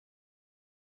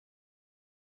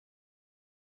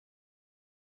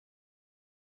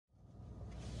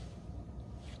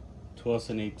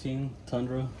2018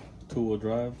 Tundra 2-wheel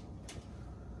drive.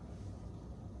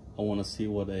 I want to see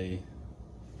what a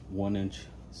 1-inch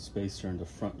spacer in the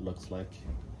front looks like.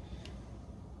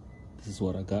 This is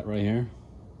what I got right here.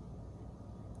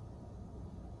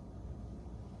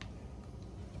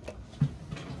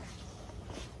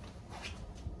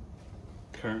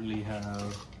 Currently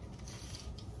have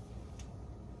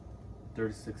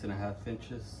 36.5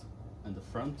 inches in the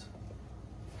front.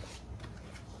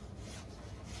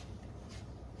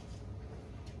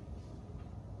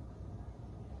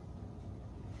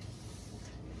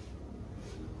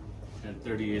 And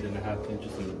 38.5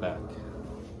 inches in the back.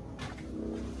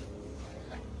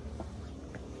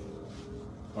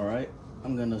 All right,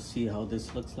 I'm gonna see how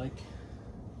this looks like.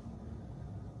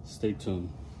 Stay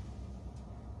tuned.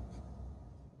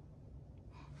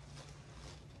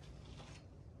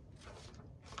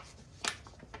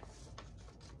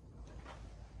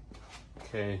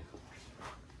 Okay.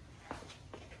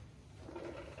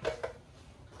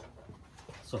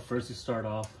 So first you start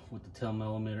off with the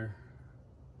 10mm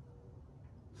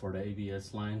for the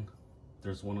ABS line.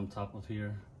 There's one on top of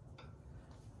here.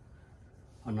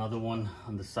 Another one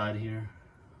on the side here.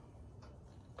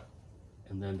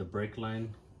 And then the brake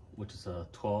line, which is a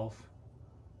 12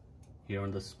 here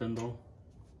on the spindle.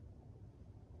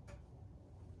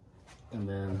 And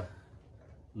then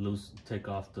take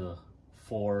off the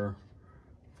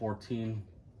 14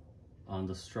 on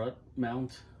the strut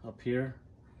mount up here.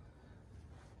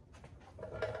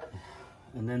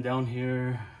 And then down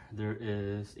here there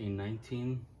is a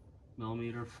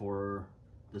 19mm for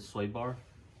the sway bar.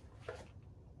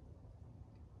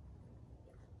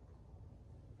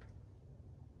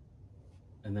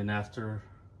 And then after,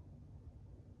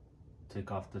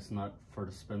 take off this nut for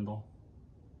the spindle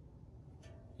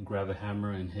and grab a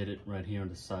hammer and hit it right here on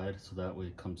the side so that way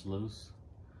it comes loose.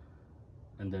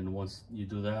 And then once you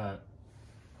do that,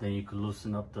 then you can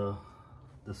loosen up the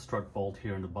strut bolt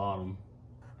here in the bottom,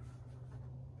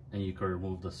 and you can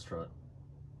remove the strut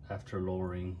after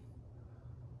lowering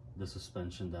the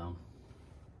suspension down.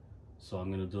 So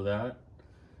I'm gonna do that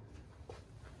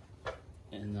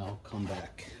and I'll come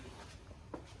back.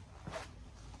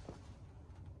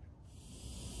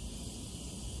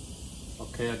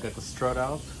 Okay, I got the strut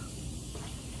out.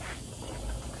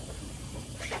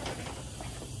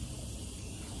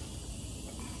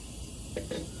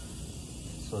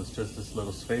 So it's just this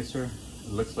little spacer.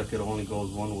 It looks like it only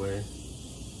goes one way.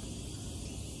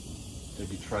 If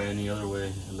you try any other way,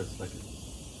 it looks like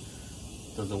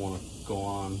it doesn't want to go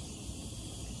on.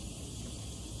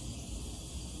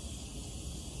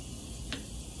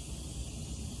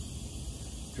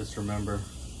 Just remember,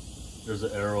 there's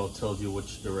an arrow that tells you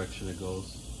which direction it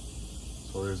goes.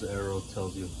 So there's an arrow that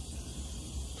tells you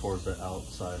towards the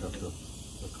outside of the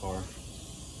car.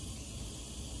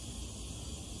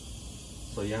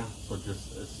 So yeah, so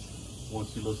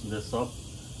once you loosen this up,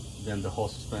 then the whole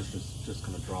suspension is just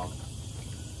gonna drop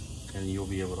and you'll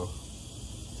be able to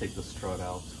take the strut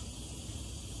out.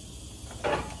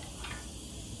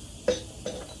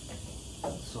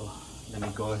 So let me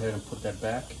go ahead and put that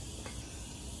back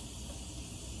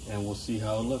and we'll see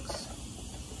how it looks.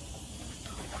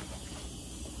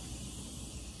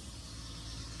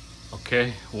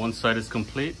 Okay, one side is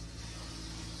complete.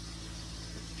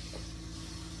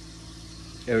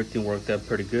 Everything worked out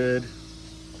pretty good.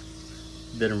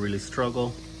 Didn't really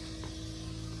struggle.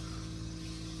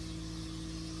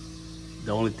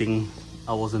 The only thing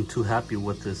I wasn't too happy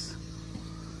with is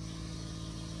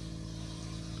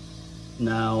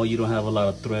now you don't have a lot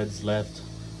of threads left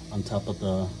on top of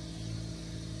the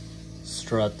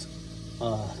strut,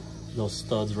 those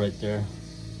studs right there.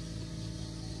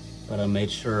 But I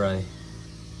made sure I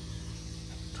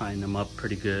tightened them up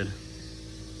pretty good.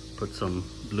 Put some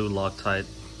blue Loctite.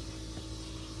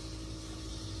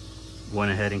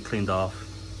 Went ahead and cleaned off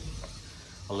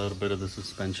a little bit of the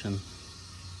suspension.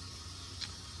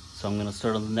 So I'm gonna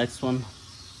start on the next one.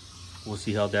 We'll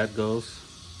see how that goes.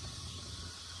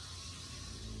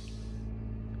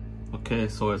 Okay,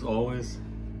 so as always,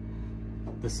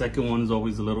 the second one is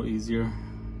always a little easier.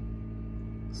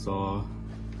 So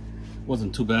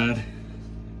wasn't too bad.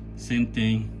 Same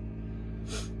thing.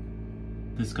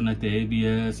 Disconnect the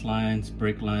ABS lines,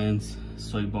 brake lines,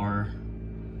 sway bar,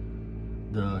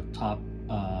 the top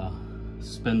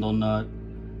spindle nut,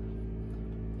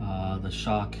 the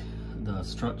shock, the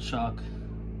strut shock,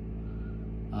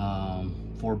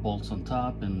 4 bolts on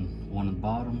top and 1 on the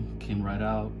bottom, came right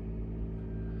out.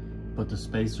 Put the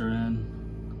spacer in.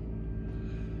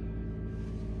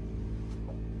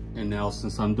 And now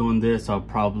since I'm doing this, I'll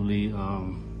probably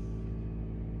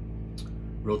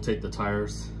rotate the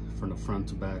tires from the front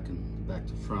to back and back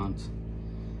to front.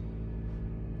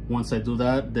 Once I do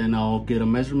that, then I'll get a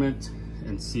measurement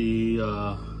and see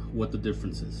what the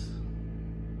difference is.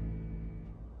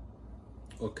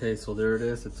 Okay, so there it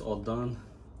is, it's all done.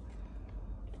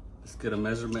 Let's get a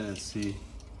measurement and see.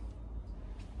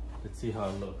 Let's see how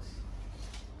it looks.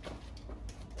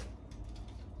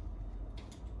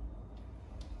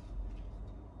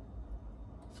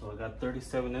 So I got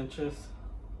 37 inches.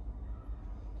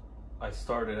 I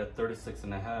started at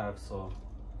 36.5, so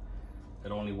it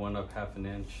only went up half an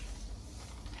inch.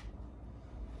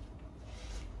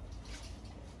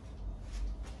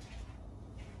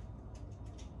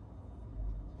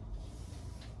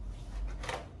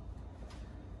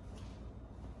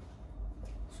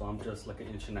 So I'm just like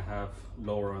 1.5 inches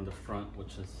lower on the front,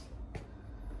 which is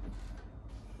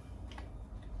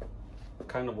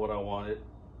kind of what I wanted.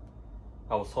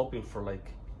 I was hoping for like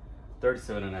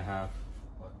 37.5,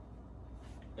 but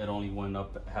it only went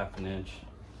up half an inch.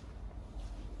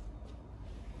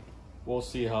 We'll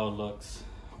see how it looks,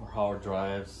 or how it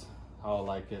drives, how I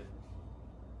like it.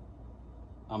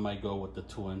 I might go with the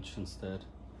 2-inch instead.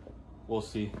 We'll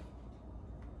see.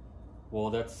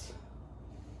 Well, that's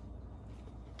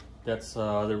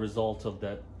the result of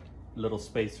that little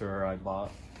spacer I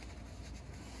bought.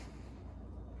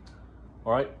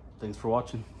 All right, thanks for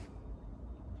watching.